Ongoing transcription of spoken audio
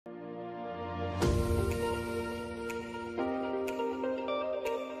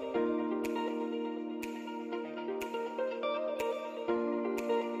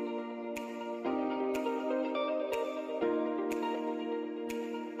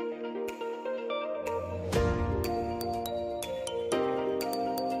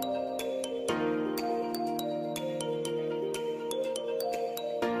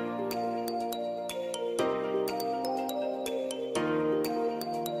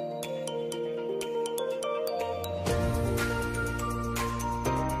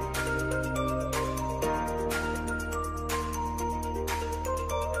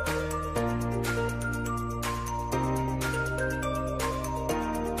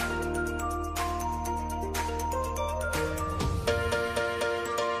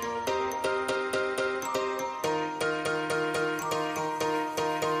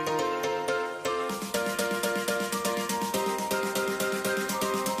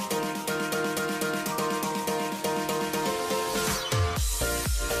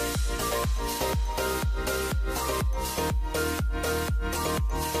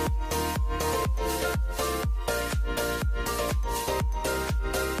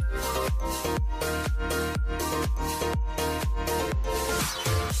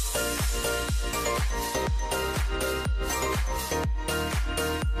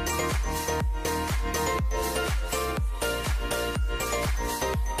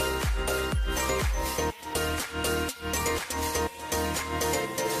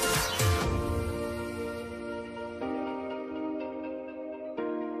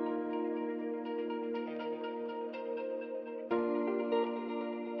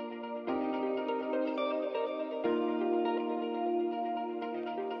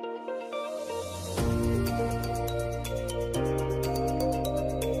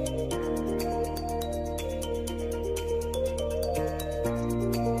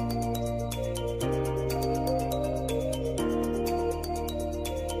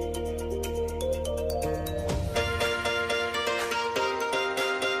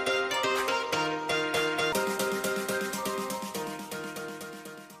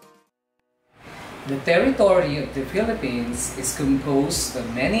The territory of the Philippines is composed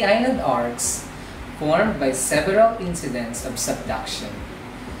of many island arcs formed by several incidents of subduction.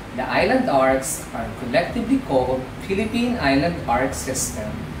 The island arcs are collectively called Philippine Island Arc System.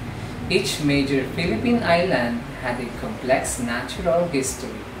 Each major Philippine island had a complex natural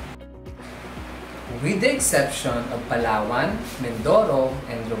history. With the exception of Palawan, Mindoro,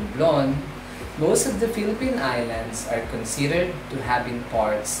 and Romblon, most of the Philippine Islands are considered to have been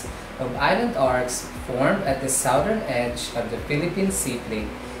parts of island arcs formed at the southern edge of the Philippine Sea Plate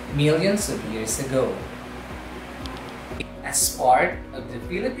millions of years ago. As part of the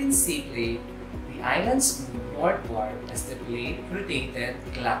Philippine Sea Plate, the islands moved northward as the plate rotated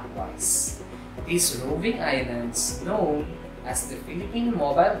clockwise. These roving islands, known as the Philippine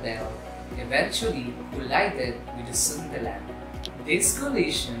Mobile Belt, eventually collided with the Sundaland. This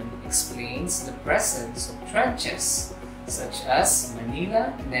collision explains the presence of trenches such as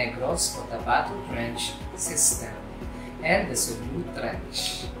Manila, Negros, Cotabato Trench system and the Sulu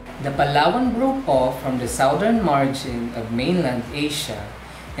Trench. The Palawan broke off from the southern margin of mainland Asia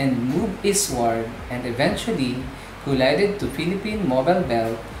and moved eastward and eventually collided to Philippine Mobile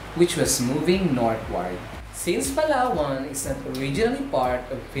Belt, which was moving northward. Since Palawan is not originally part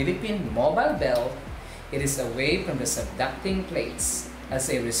of Philippine Mobile Belt, it is away from the subducting plates.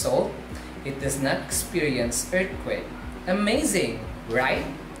 As a result, it does not experience earthquake. Amazing, right?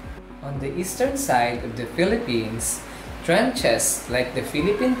 On the eastern side of the Philippines, trenches like the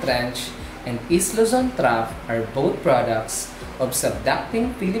Philippine Trench and East Luzon Trough are both products of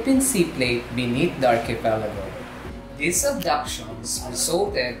subducting Philippine Sea Plate beneath the archipelago. These subductions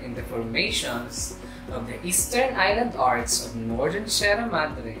resulted in the formations of the eastern island arcs of northern Sierra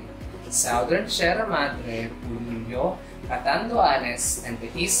Madre, southern Sierra Madre, Pulillo, Catanduanes, and the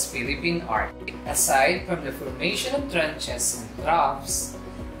East Philippine Arc. Aside from the formation of trenches and troughs,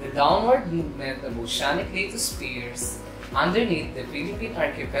 the downward movement of oceanic lithospheres underneath the Philippine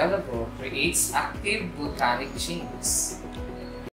archipelago creates active volcanic chains.